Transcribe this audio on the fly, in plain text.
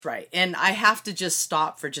Right. And I have to just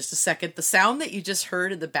stop for just a second. The sound that you just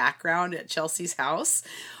heard in the background at Chelsea's house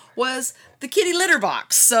was the kitty litter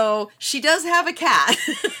box. So she does have a cat.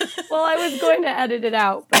 Well, I was going to edit it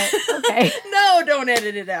out, but okay. No, don't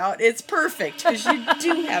edit it out. It's perfect because you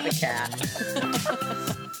do have a cat.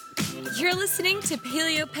 You're listening to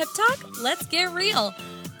Paleo Pep Talk. Let's get real.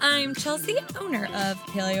 I'm Chelsea, owner of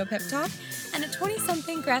Paleo Pep Talk, and a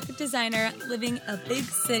 20-something graphic designer living a big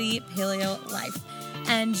city paleo life.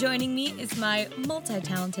 And joining me is my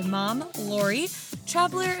multi-talented mom, Lori,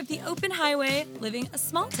 traveler of the open highway, living a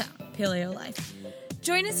small-town paleo life.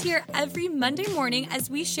 Join us here every Monday morning as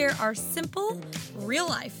we share our simple,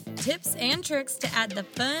 real-life tips and tricks to add the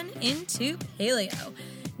fun into paleo.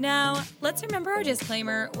 Now, let's remember our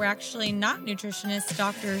disclaimer. We're actually not nutritionists,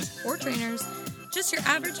 doctors, or trainers, just your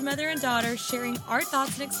average mother and daughter sharing our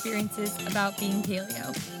thoughts and experiences about being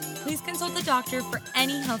paleo. Please consult the doctor for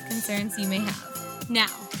any health concerns you may have. Now,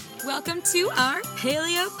 welcome to our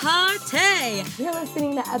Paleo Party. You're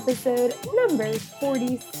listening to episode number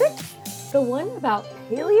 46, the one about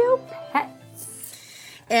paleo pets.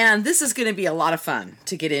 And this is going to be a lot of fun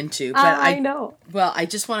to get into. But I know. Well, I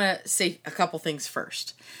just want to say a couple things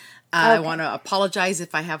first. I want to apologize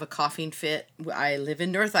if I have a coughing fit. I live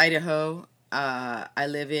in North Idaho. I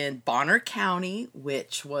live in Bonner County,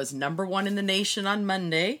 which was #1 in the nation on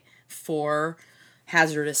Monday for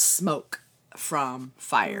hazardous smoke from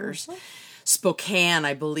fires. Mm-hmm. Spokane,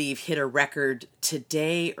 I believe, hit a record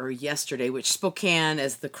today or yesterday, which Spokane,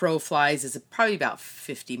 as the crow flies, is probably about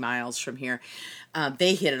 50 miles from here.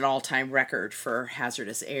 They hit an all-time record for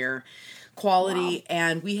hazardous air quality. Wow.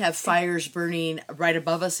 And we have fires burning right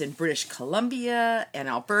above us in British Columbia and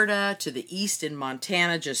Alberta, to the east in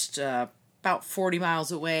Montana, just about 40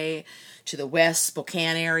 miles away, to the west,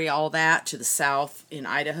 Spokane area, all that, to the south in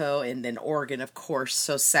Idaho, and then Oregon, of course,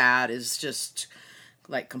 so sad, is just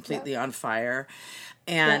like completely on fire.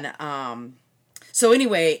 And so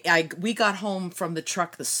anyway, we got home from the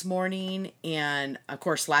truck this morning, and of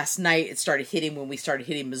course last night it started hitting. When we started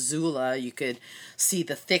hitting Missoula, you could see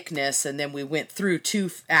the thickness, and then we went through 2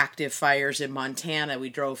 active fires in Montana. We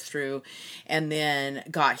drove through and then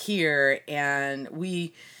got here, and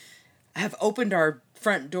we have opened our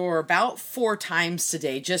front door about 4 times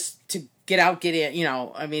today just to get out, get in. You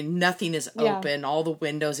know, I mean, nothing is open. All the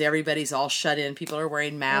windows, everybody's all shut in. People are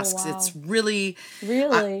wearing masks. Oh, wow. It's really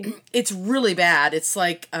it's really bad. It's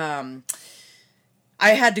like, I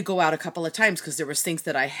had to go out a couple of times because there was things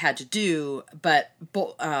that I had to do, but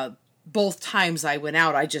both times I went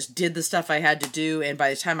out, I just did the stuff I had to do, and by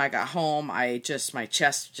the time I got home, my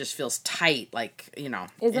chest just feels tight, like, you know.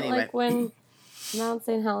 Is it like when Mount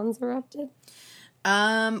St. Helens erupted?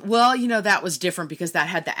 Well, you know, that was different because that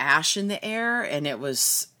had the ash in the air, and it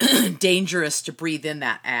was dangerous to breathe in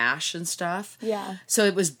that ash and stuff. Yeah. So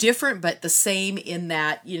it was different, but the same in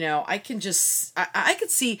that, you know, I could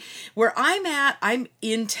see where I'm at. I'm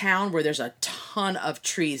in town where there's a ton of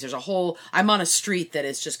trees. I'm on a street that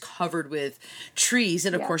is just covered with trees.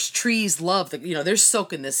 And of course, trees love they're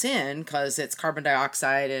soaking this in because it's carbon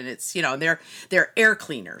dioxide, and it's, you know, they're air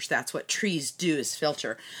cleaners. That's what trees do, is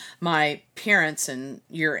filter. My parents and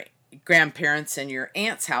your grandparents and your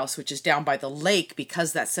aunt's house, which is down by the lake,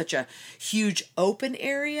 because that's such a huge open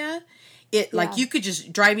area, like you could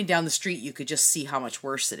just, driving down the street, you could just see how much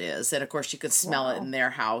worse it is. And of course you could smell it in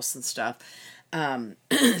their house and stuff.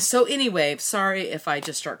 So anyway, sorry if I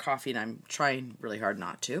just start coughing. I'm trying really hard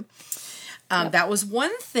not to. That was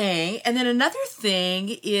one thing. And then another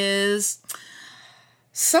thing is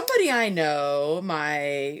somebody I know,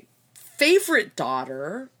 my favorite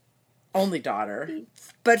daughter, only daughter,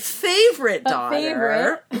 but favorite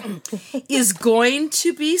daughter, is going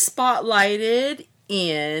to be spotlighted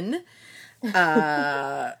in, apartment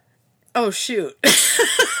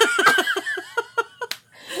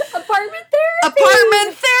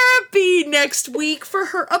therapy next week for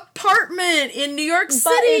her apartment in New York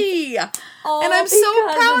City. And I'm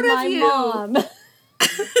so proud of you. Mom.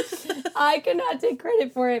 I cannot take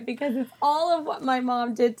credit for it because it's all of what my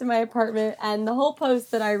mom did to my apartment, and the whole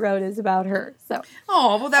post that I wrote is about her. So,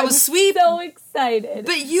 that was sweet. So excited.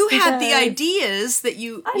 But you had the ideas that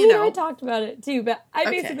I talked about it too, but I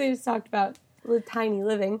basically just talked about tiny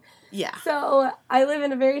living. Yeah. So I live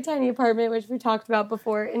in a very tiny apartment, which we talked about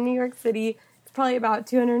before, in New York City. It's probably about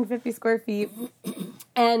 250 square feet.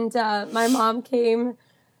 And my mom came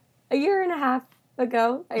a year and a half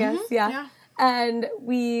ago, I guess. Yeah. And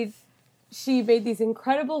she made these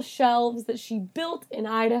incredible shelves that she built in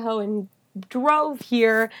Idaho and drove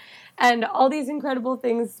here, and all these incredible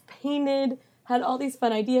things, painted, had all these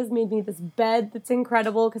fun ideas, made me this bed that's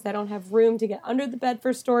incredible because I don't have room to get under the bed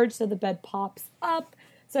for storage, so the bed pops up.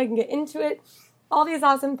 so I can get into it. All these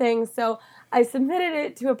awesome things. So I submitted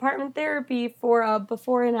it to Apartment Therapy for a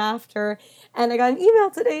before and after, and I got an email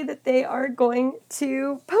today that they are going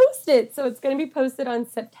to post it. So it's going to be posted on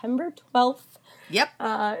September 12th. Yep.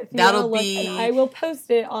 That'll be... And I will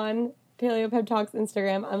post it on Paleo Pep Talks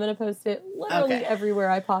Instagram. I'm going to post it literally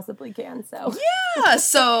everywhere I possibly can. So yeah.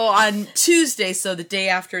 So on Tuesday, so the day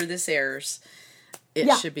after this airs,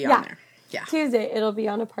 it should be on there. Yeah. Tuesday, it'll be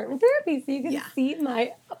on Apartment Therapy, so you can see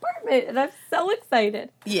my apartment, and I'm so excited.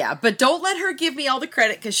 Yeah, but don't let her give me all the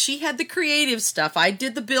credit, because she had the creative stuff. I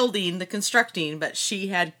did the building, the constructing, but she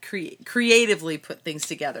had creatively put things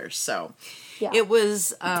together. So it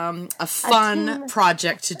was a fun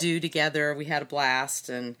project to do together. We had a blast.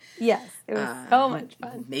 And yes, it was so much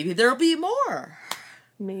fun. Maybe there'll be more.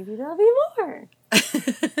 Maybe there'll be more.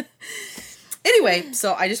 Anyway,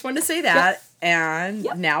 so I just wanted to say that. Yep. And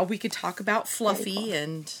now we could talk about Fluffy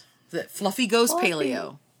and that Fluffy goes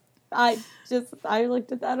paleo. I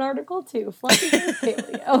looked at that article too. Fluffy goes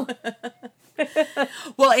paleo.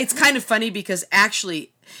 Well, it's kind of funny because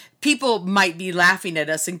actually people might be laughing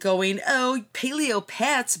at us and going, "Oh, paleo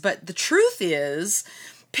pets," but the truth is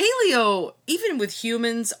paleo, even with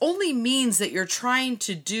humans, only means that you're trying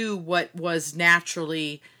to do what was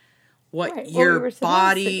naturally your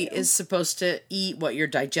body is supposed to eat, what your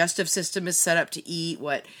digestive system is set up to eat,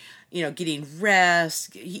 what, getting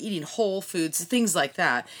rest, eating whole foods, things like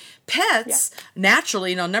that. Pets,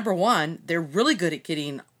 naturally, number one, they're really good at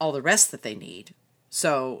getting all the rest that they need.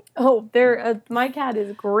 So... Oh, my cat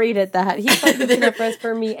is great at that. He finds enough rest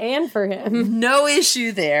for me and for him. No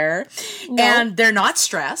issue there. No. And they're not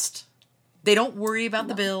stressed. They don't worry about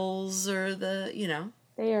the bills or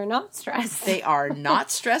They are not stressed. They are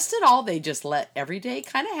not stressed at all. They just let every day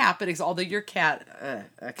kind of happen. Although your cat,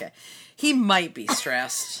 he might be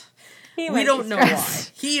stressed. We don't know why.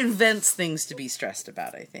 He invents things to be stressed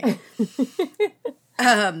about, I think.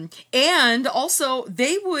 And also,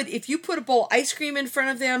 they would, if you put a bowl of ice cream in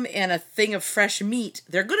front of them and a thing of fresh meat,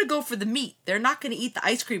 they're going to go for the meat. They're not going to eat the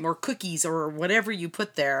ice cream or cookies or whatever you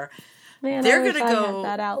put there. Man, they're going to go had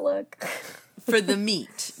that outlook. For the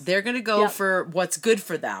meat. They're going to go for what's good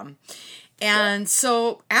for them. And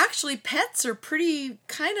so actually pets are pretty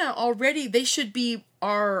kind of already, they should be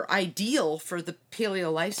our ideal for the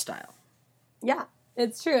paleo lifestyle. Yeah,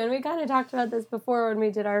 it's true. And we kind of talked about this before when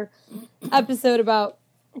we did our episode about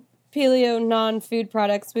paleo non-food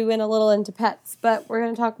products. We went a little into pets, but we're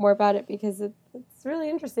going to talk more about it because it's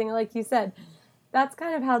really interesting. Like you said, that's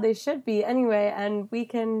kind of how they should be anyway, and we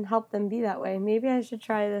can help them be that way. Maybe I should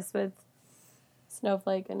try this with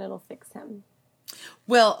Snowflake and it'll fix him.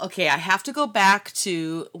 Well, okay, I have to go back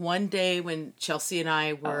to one day when Chelsea and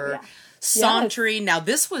I were sauntering. Yes. Now,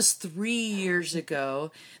 this was 3 years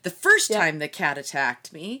ago, the first time the cat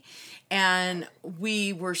attacked me, and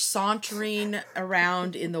we were sauntering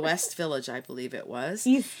around in the West Village, I believe it was.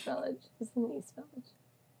 East Village. It was in the East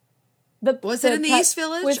Village. Was it in the East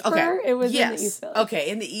Village? Whisperer, okay. It was in the East Village. Okay,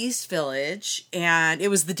 in the East Village, and it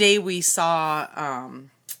was the day we saw...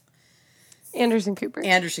 Anderson Cooper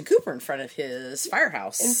in front of his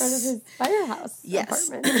firehouse. In front of his firehouse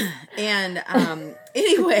apartment. And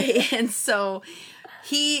anyway, and so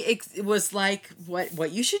he was like,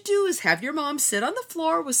 what you should do is have your mom sit on the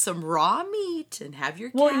floor with some raw meat and have your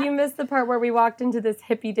cat. Well, you missed the part where we walked into this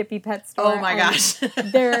hippy dippy pet store. Oh my gosh.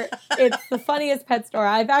 It's the funniest pet store.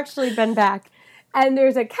 I've actually been back. And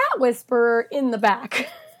there's a cat whisperer in the back.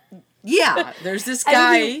 Yeah, there's this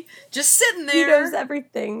guy just sitting there. He knows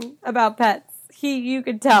everything about pets. You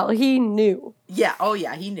could tell. He knew. Yeah, oh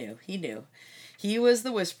yeah, he knew. He was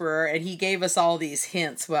the whisperer, and he gave us all these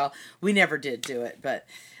hints. Well, we never did do it, but...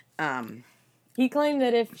 He claimed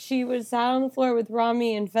that if she was sat on the floor with raw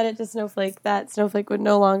meat and fed it to Snowflake, that Snowflake would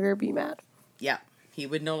no longer be mad. Yeah, he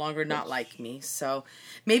would no longer not like me. So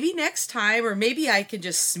maybe next time, or maybe I could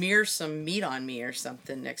just smear some meat on me or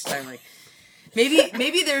something next time, like...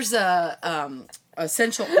 Maybe there's a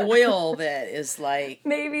essential oil that is like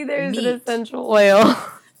maybe there's meat. An essential oil.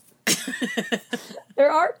 There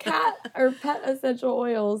are cat or pet essential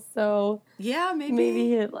oils, so yeah,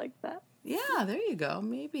 maybe he'd like that. Yeah, there you go.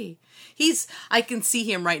 Maybe I can see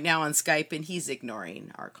him right now on Skype, and he's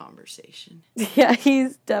ignoring our conversation. Yeah,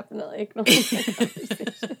 he's definitely ignoring the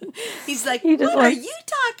conversation. He's like, "What are you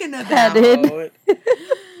talking about?"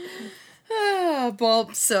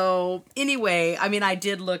 Well, so anyway, I mean, I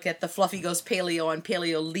did look at the Fluffy Goes Paleo on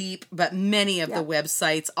Paleo Leap, but many of the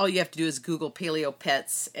websites, all you have to do is Google Paleo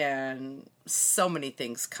Pets, and so many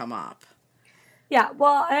things come up. Yeah,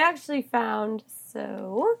 well, I actually found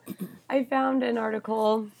an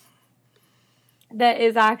article that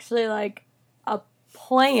is actually like a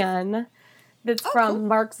plan that's from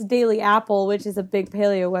Mark's Daily Apple, which is a big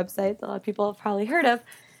paleo website that a lot of people have probably heard of.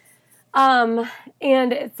 And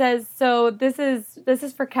it says, so this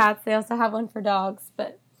is for cats. They also have one for dogs.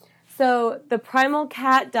 But so the primal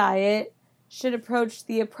cat diet should approach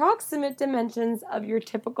the approximate dimensions of your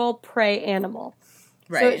typical prey animal.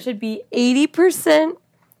 Right. So it should be 80%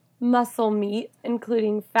 muscle meat,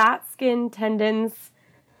 including fat, skin, tendons,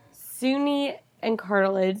 sinew, and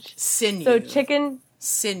cartilage. Sinew. So chicken,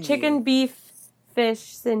 beef, fish,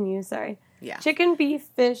 sinew, sorry. Yeah. Chicken, beef,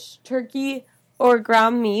 fish, turkey, or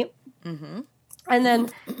ground meat. Mm-hmm. And then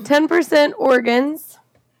 10% organs,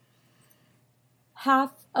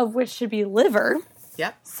 half of which should be liver.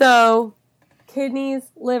 Yep. So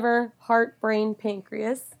kidneys, liver, heart, brain,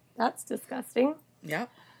 pancreas. That's disgusting. Yep.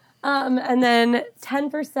 And then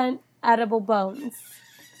 10% edible bones.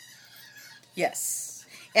 Yes.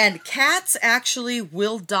 And cats actually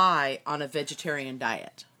will die on a vegetarian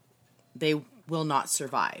diet. They will not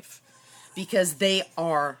survive because they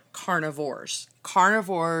are carnivores.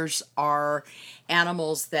 Carnivores are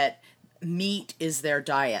animals that meat is their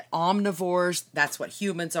diet. Omnivores, that's what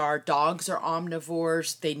humans are. Dogs are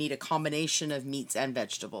omnivores. They need a combination of meats and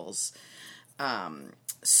vegetables.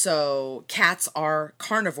 So cats are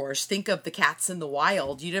carnivores. Think of the cats in the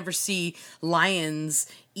wild. You never see lions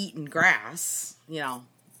eating grass. You know,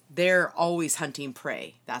 they're always hunting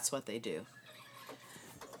prey. That's what they do.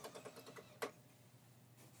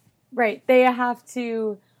 Right. They have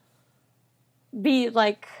to be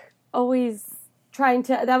like always trying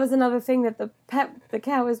to, that was another thing that the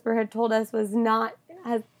cat whisperer had told us was not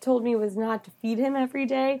to feed him every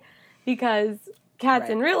day, because cats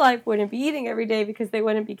in real life wouldn't be eating every day because they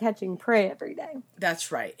wouldn't be catching prey every day.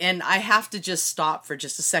 That's right. And I have to just stop for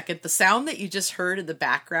just a second. The sound that you just heard in the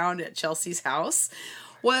background at Chelsea's house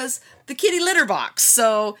was the kitty litter box.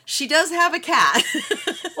 So she does have a cat.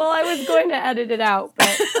 Well, I was going to edit it out,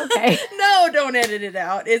 but okay. No, don't edit it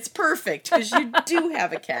out. It's perfect because you do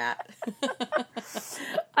have a cat.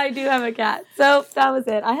 I do have a cat. So that was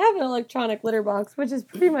it. I have an electronic litter box, which is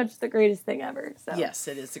pretty much the greatest thing ever. So. Yes,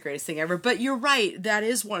 it is the greatest thing ever. But you're right. That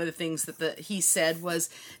is one of the things that he said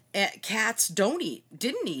was cats didn't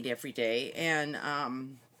eat every day. And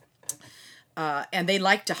they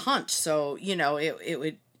like to hunt, so you know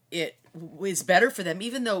it was better for them.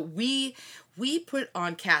 Even though we put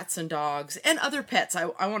on cats and dogs and other pets,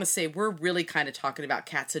 I want to say we're really kind of talking about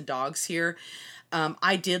cats and dogs here.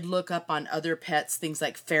 I did look up on other pets, things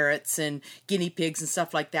like ferrets and guinea pigs and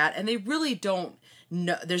stuff like that, and they really don't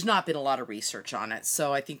know. There's not been a lot of research on it,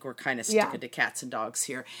 so I think we're kind of sticking to cats and dogs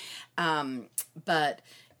here. But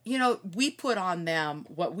you know, we put on them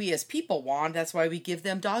what we as people want. That's why we give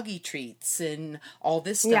them doggy treats and all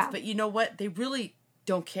this stuff. Yeah. But you know what? They really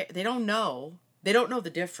don't care. They don't know. They don't know the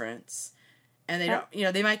difference. And they don't, you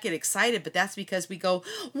know, they might get excited, but that's because we go,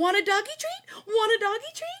 want a doggy treat? Want a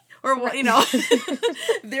doggy treat? Or, you know,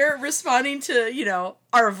 they're responding to, you know,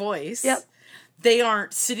 our voice. Yep. They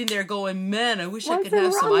aren't sitting there going, man, I wish I could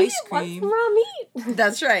have some ice cream. Want some raw meat?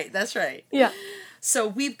 That's right. That's right. Yeah. So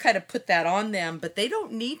we've kind of put that on them, but they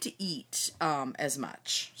don't need to eat as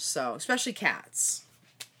much. So, especially cats.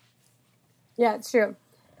 Yeah, it's true.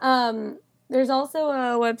 There's also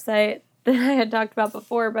a website that I had talked about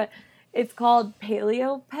before, but it's called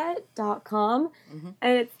paleopet.com. Mm-hmm.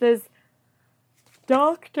 And it's this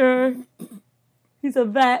doctor, he's a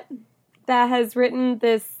vet, that has written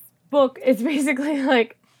this book. It's basically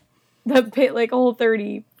like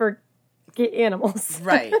Whole30 for animals.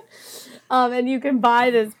 Right. And you can buy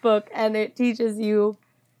this book, and it teaches you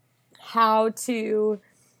how to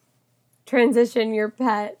transition your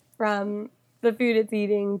pet from the food it's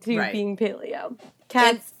eating to being paleo.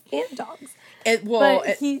 Cats and dogs.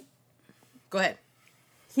 Go ahead.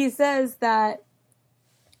 He says that,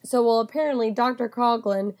 apparently Dr.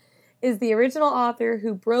 Coughlin is the original author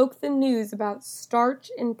who broke the news about starch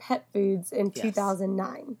in pet foods in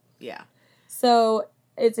 2009. Yeah. So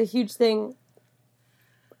it's a huge thing.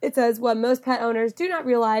 It says, what most pet owners do not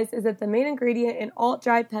realize is that the main ingredient in all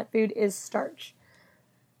dry pet food is starch.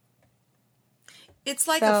 It's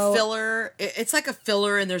like a filler. It's like a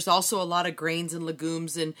filler, and there's also a lot of grains and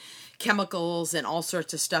legumes and chemicals and all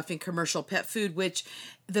sorts of stuff in commercial pet food, which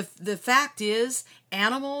the fact is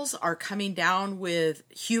animals are coming down with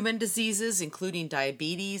human diseases, including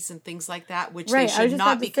diabetes and things like that, which they should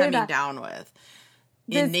not be coming down with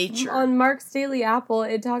in nature. On Mark's Daily Apple,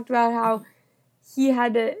 it talked about how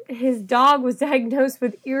his dog was diagnosed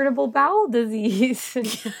with irritable bowel disease.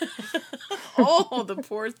 Oh, the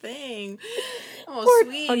poor thing. Oh, poor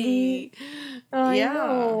sweetie. Doggy.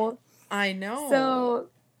 I know. So,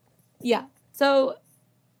 yeah. So,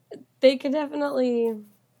 they could definitely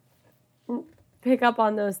pick up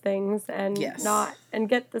on those things and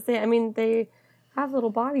get the same. I mean, they have little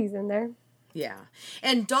bodies in there. Yeah.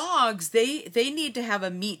 And dogs, they need to have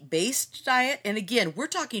a meat-based diet. And again, we're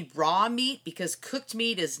talking raw meat because cooked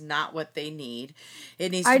meat is not what they need.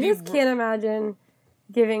 It needs to be... I just can't imagine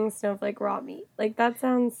giving Snowflake raw meat. Like, that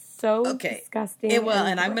sounds so disgusting.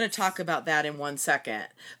 And I'm going to talk about that in 1 second.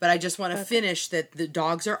 But I just want to finish that the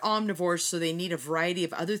dogs are omnivores, so they need a variety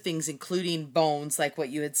of other things, including bones, like what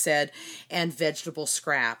you had said, and vegetable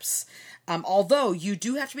scraps. Although you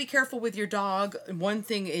do have to be careful with your dog. One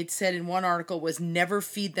thing it said in one article was never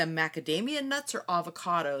feed them macadamia nuts or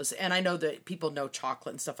avocados. And I know that people know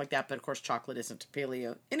chocolate and stuff like that, but of course chocolate isn't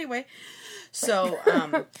paleo anyway. So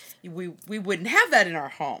we wouldn't have that in our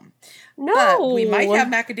home. No. But we might have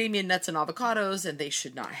macadamia nuts and avocados, and they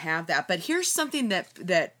should not have that. But here's something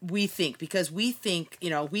that we think, because we think,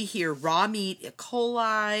 we hear raw meat, E.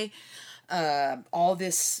 coli, all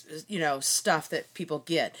this, stuff that people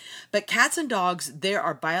get. But cats and dogs, they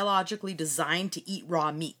are biologically designed to eat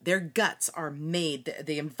raw meat. Their guts are made.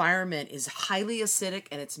 The environment is highly acidic,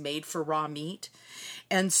 and it's made for raw meat.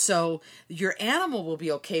 And so your animal will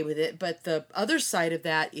be okay with it. But the other side of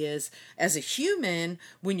that is, as a human,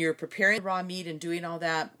 when you're preparing raw meat and doing all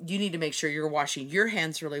that, you need to make sure you're washing your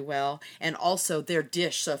hands really well, and also their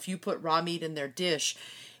dish. So if you put raw meat in their dish,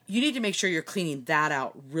 you need to make sure you're cleaning that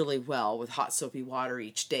out really well with hot soapy water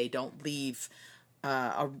each day. Don't leave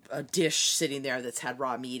a dish sitting there that's had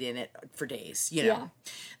raw meat in it for days.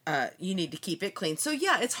 You need to keep it clean. So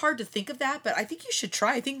it's hard to think of that, but I think you should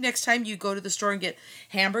try. I think next time you go to the store and get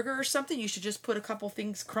hamburger or something, you should just put a couple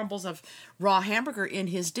crumbles of raw hamburger in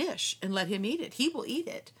his dish and let him eat it. He will eat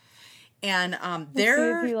it. And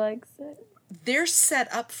if he likes it. They're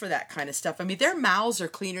set up for that kind of stuff. I mean, their mouths are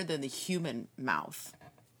cleaner than the human mouth.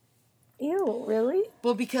 Ew, really?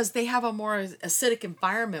 Well, because they have a more acidic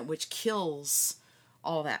environment, which kills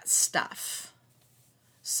all that stuff.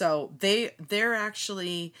 So they're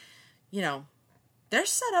actually, they're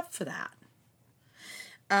set up for that.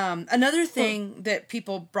 Another thing that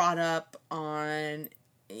people brought up on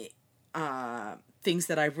things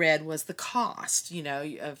that I read was the cost,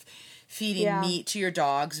 of feeding meat to your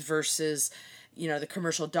dogs versus, the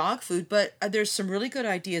commercial dog food. But there's some really good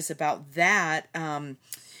ideas about that.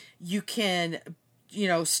 You can,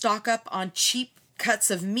 stock up on cheap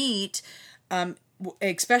cuts of meat,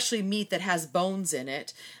 especially meat that has bones in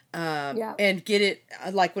it, and get it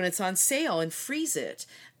like when it's on sale and freeze it.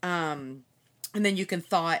 And then you can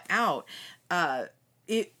thaw it out.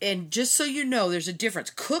 And just so you know, there's a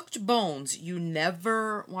difference. Cooked bones, you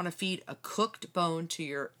never want to feed a cooked bone to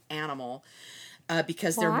your animal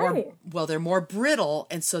because they're more brittle,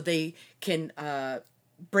 and so they can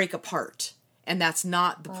break apart. And that's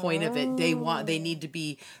not the point of it. They need to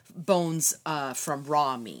be bones from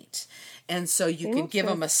raw meat. And so you can give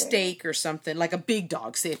them a steak or something, like a big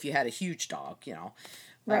dog. Say if you had a huge dog,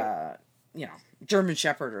 German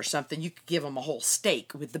Shepherd or something, you could give them a whole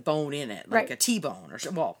steak with the bone in it, like a T-bone or so.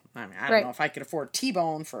 Well, I mean, I don't know if I could afford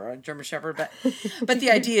T-bone for a German Shepherd, but the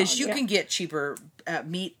idea is you can get cheaper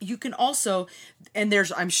meat. You can also, and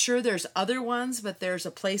I'm sure there's other ones, but there's a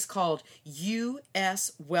place called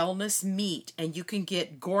U.S. Wellness Meat, and you can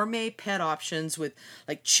get gourmet pet options with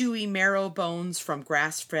like chewy marrow bones from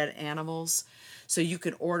grass-fed animals. So you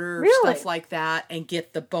can order stuff like that and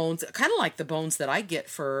get the bones, kind of like the bones that I get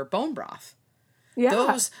for bone broth.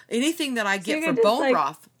 Yeah. Anything that I get for bone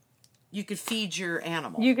broth, you could feed your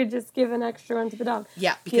animal. You could just give an extra one to the dog.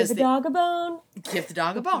 Yeah, because give the dog a bone. Give the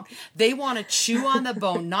dog a bone. They want to chew on the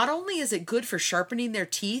bone. Not only is it good for sharpening their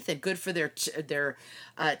teeth and good for their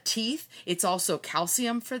teeth, it's also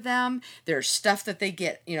calcium for them. There's stuff that they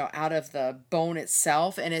get, out of the bone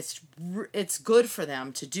itself, and it's good for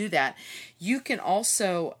them to do that. You can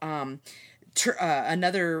also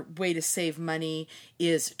another way to save money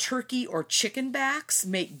is turkey or chicken backs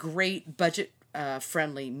make great budget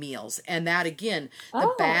friendly meals. And that again,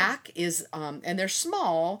 the back is and they're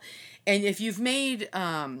small, and if you've made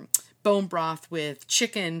bone broth with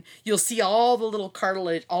chicken, you'll see all the little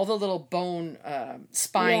cartilage, all the little bone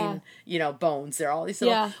spine, bones. They're all these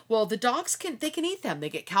little. Well, the dogs can eat them. They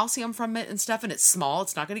get calcium from it and stuff, and it's small.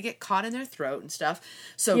 It's not going to get caught in their throat and stuff.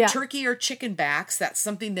 So turkey or chicken backs, that's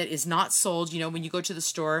something that is not sold. When you go to the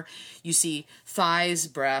store, you see thighs,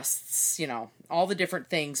 breasts, all the different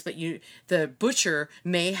things, but the butcher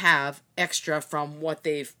may have extra from what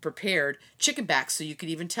they've prepared chicken backs, so you could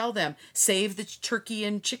even tell them, save the turkey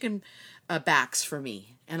and chicken backs for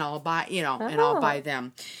me, and I'll buy, and I'll buy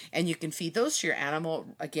them, and you can feed those to your animal,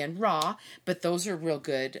 again raw, but those are real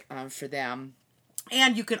good for them.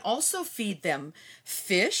 And you can also feed them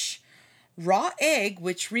fish, raw egg,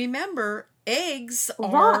 which remember, eggs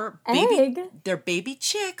are they're baby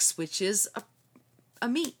chicks, which is a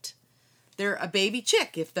meat. They're a baby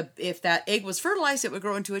chick. If that egg was fertilized, it would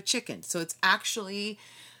grow into a chicken. So it's actually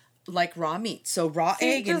like raw meat. So raw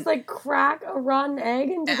egg. You just like crack a rotten egg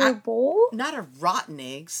into a bowl? Not a rotten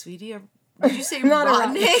egg, sweetie. Did you say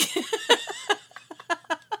rotten egg?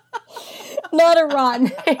 Not a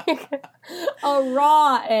rotten egg. A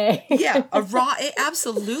raw egg. Yeah, a raw egg.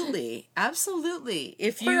 Absolutely. Absolutely.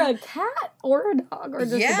 For a cat or a dog or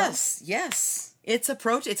just a dog? Yes. It's a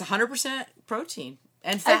protein. It's 100% protein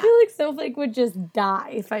and fat. I feel like Snowflake would just die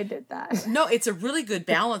if I did that. No, it's a really good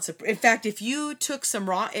balance. In fact, if you took some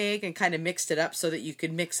raw egg and kind of mixed it up so that you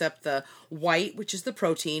could mix up the white, which is the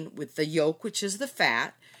protein, with the yolk, which is the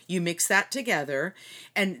fat, you mix that together,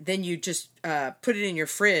 and then you just put it in your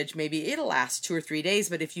fridge. Maybe it'll last 2 or 3 days,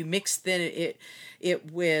 but if you mixed it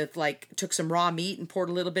with, like, took some raw meat and poured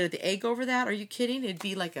a little bit of the egg over that, are you kidding? It'd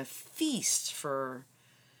be like a feast for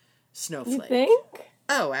Snowflake. You think?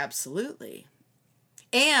 Oh, absolutely.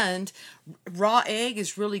 And raw egg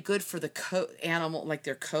is really good for the coat animal, like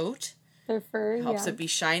their coat. Their fur, helps it be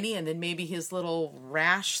shiny, and then maybe his little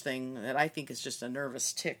rash thing that I think is just a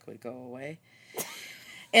nervous tick would go away.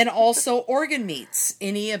 And also organ meats.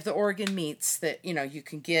 Any of the organ meats that, you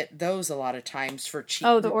can get those a lot of times for cheap.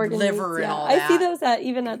 Oh, the organ liver meats, and all that. I see those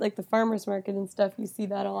even at like the farmer's market and stuff. You see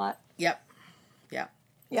that a lot. Yep.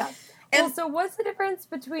 Yeah. And so what's the difference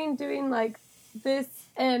between doing like this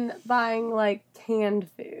and buying like canned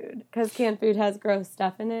food? Because canned food has gross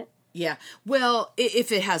stuff in it. Yeah. Well, if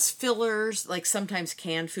it has fillers, like sometimes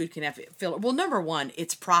canned food can have filler. Well, number one,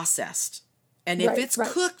 it's processed. And if it's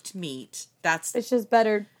cooked meat, it's just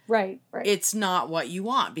better. Right. It's not what you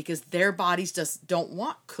want because their bodies just don't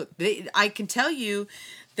want cooked. I can tell you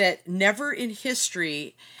that never in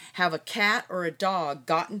history have a cat or a dog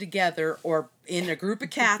gotten together or in a group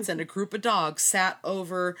of cats and a group of dogs sat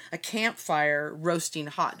over a campfire roasting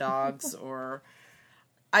hot dogs or...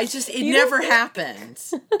 It never happened.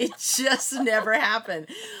 It just never happened.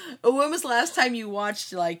 When was the last time you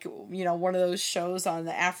watched, one of those shows on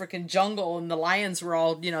the African jungle and the lions were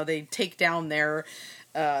all, they take down their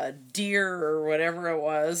deer or whatever it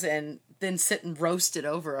was and then sit and roast it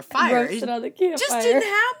over a fire. Roast it on the campfire. Just didn't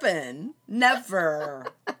happen.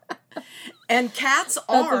 Never. And cats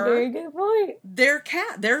That's a very good point. They're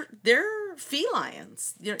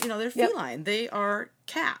felines. They're feline. Yep. They are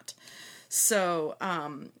cat. So,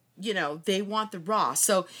 they want the raw.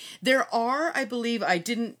 So there are, I believe, I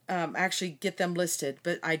didn't actually get them listed,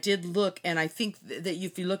 but I did look, and I think that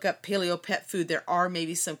if you look up paleo pet food, there are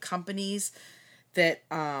maybe some companies that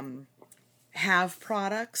have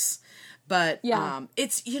products. But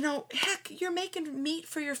it's, heck, you're making meat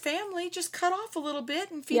for your family. Just cut off a little bit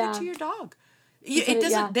and feed it to your dog. It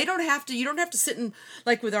doesn't. They don't have to. You don't have to sit and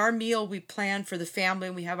like with our meal. We plan for the family,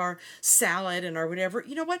 and we have our salad and our whatever.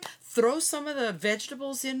 You know what? Throw some of the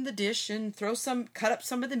vegetables in the dish, and cut up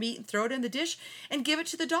some of the meat, and throw it in the dish, and give it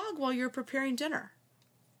to the dog while you're preparing dinner.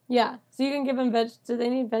 Yeah. So you can give them Do they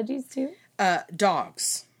need veggies too?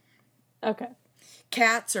 Dogs. Okay.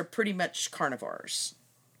 Cats are pretty much carnivores.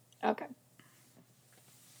 Okay.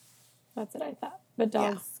 That's what I thought. But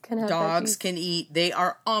dogs can have dogs veggies. Can eat. They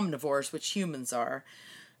are omnivores, which humans are.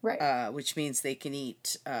 Right. Which means they can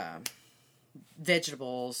eat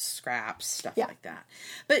vegetables, scraps, stuff like that.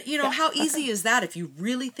 But, how easy is that if you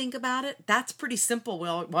really think about it? That's pretty simple.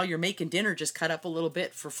 While you're making dinner, just cut up a little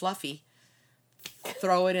bit for Fluffy.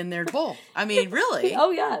 Throw it in their bowl. I mean, really. Oh,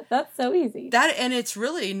 yeah. That's so easy. And it's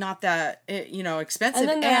really not that, expensive. And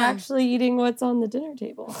then they're actually eating what's on the dinner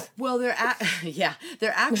table. Well, they're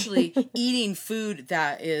actually eating food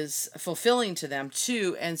that is fulfilling to them,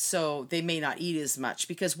 too. And so they may not eat as much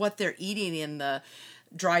because what they're eating in the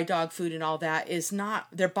dry dog food and all that is not,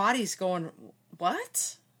 their body's going,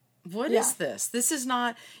 what? What is this? This is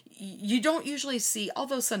not, you don't usually see,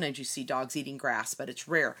 although sometimes you see dogs eating grass, but it's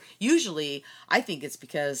rare. Usually, I think it's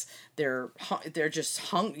because they're just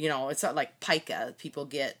hungry, it's not like pica. People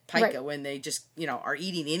get pica when they just, are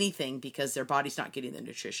eating anything because their body's not getting the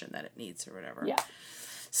nutrition that it needs or whatever. Yeah.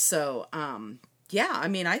 So,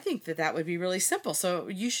 I think that would be really simple. So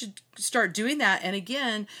you should start doing that. And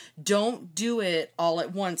again, don't do it all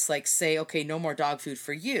at once. Like say, okay, no more dog food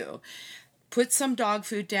for you. Put some dog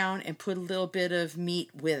food down and put a little bit of meat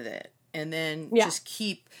with it. And then just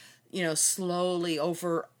keep, slowly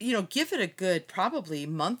over, give it a good probably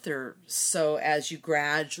month or so as you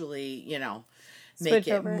gradually, make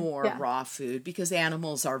it more raw food because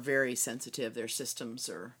animals are very sensitive. Their systems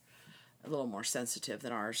are a little more sensitive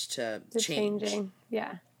than ours to change. Changing.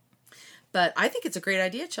 Yeah. But I think it's a great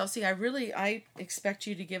idea, Chelsea. I expect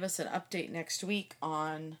you to give us an update next week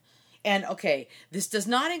on, and okay, this does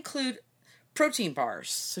not include protein bars.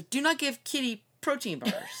 So do not give Kitty protein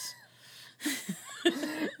bars.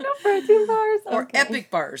 No protein bars? Or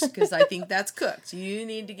Epic bars, because I think that's cooked. You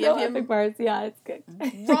need to give him Epic bars, yeah, it's cooked.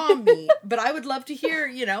 Raw meat. But I would love to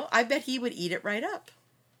hear, I bet he would eat it right up.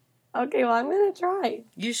 Okay, well, I'm going to try.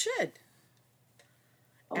 You should.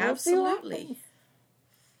 We'll Absolutely.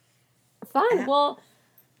 Fun. Well,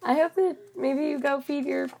 I hope that maybe you go feed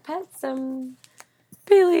your pets some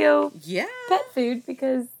paleo pet food,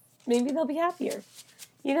 because maybe they'll be happier.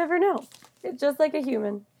 You never know. It's just like a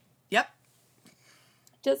human. Yep.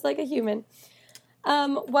 Just like a human.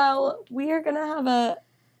 Well, we are going to have a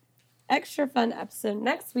extra fun episode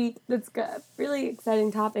next week that's got a really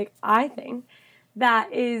exciting topic, I think,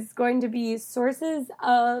 that is going to be sources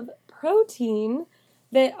of protein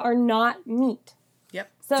that are not meat.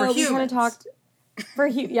 Yep. So we kind of talked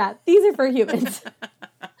these are for humans.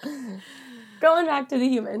 Going back to the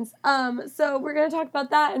humans. So we're going to talk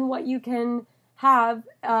about that and what you can have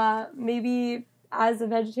maybe as a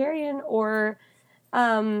vegetarian, or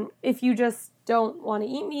if you just don't want to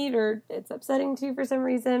eat meat, or it's upsetting to you for some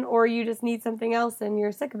reason, or you just need something else and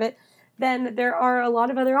you're sick of it, then there are a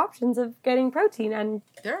lot of other options of getting protein, and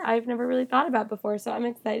I've never really thought about before, so I'm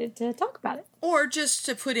excited to talk about it. Or just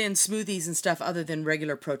to put in smoothies and stuff other than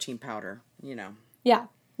regular protein powder, Yeah.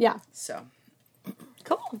 So.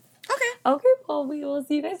 Cool. Okay, well, we will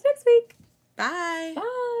see you guys next week. Bye.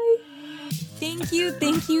 Bye. Thank you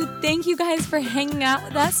guys for hanging out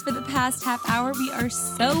with us for the past half hour. We are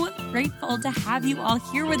so grateful to have you all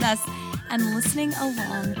here with us and listening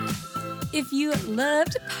along. If you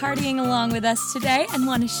loved partying along with us today and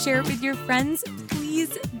want to share it with your friends,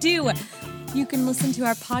 please do. You can listen to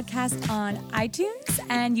our podcast on iTunes,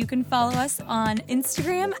 and you can follow us on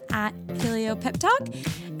Instagram at Paleo Pep Talk,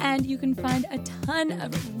 and you can find a ton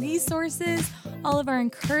of resources, all of our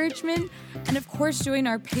encouragement, and of course join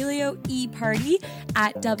our Paleo e-party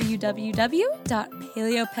at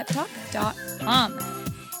www.paleopeptalk.com.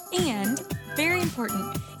 And very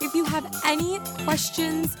important, if you have any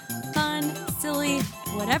questions, fun, silly,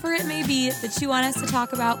 whatever it may be that you want us to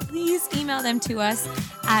talk about, please email them to us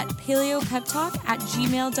at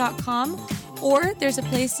paleopeptalk@gmail.com, or there's a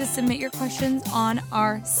place to submit your questions on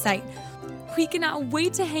our site. We cannot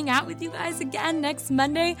wait to hang out with you guys again next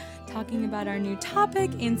Monday, talking about our new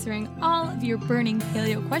topic, answering all of your burning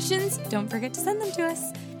paleo questions. Don't forget to send them to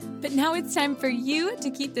us. But now it's time for you to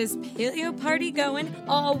keep this paleo party going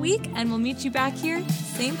all week, and we'll meet you back here,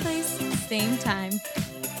 same place, same time.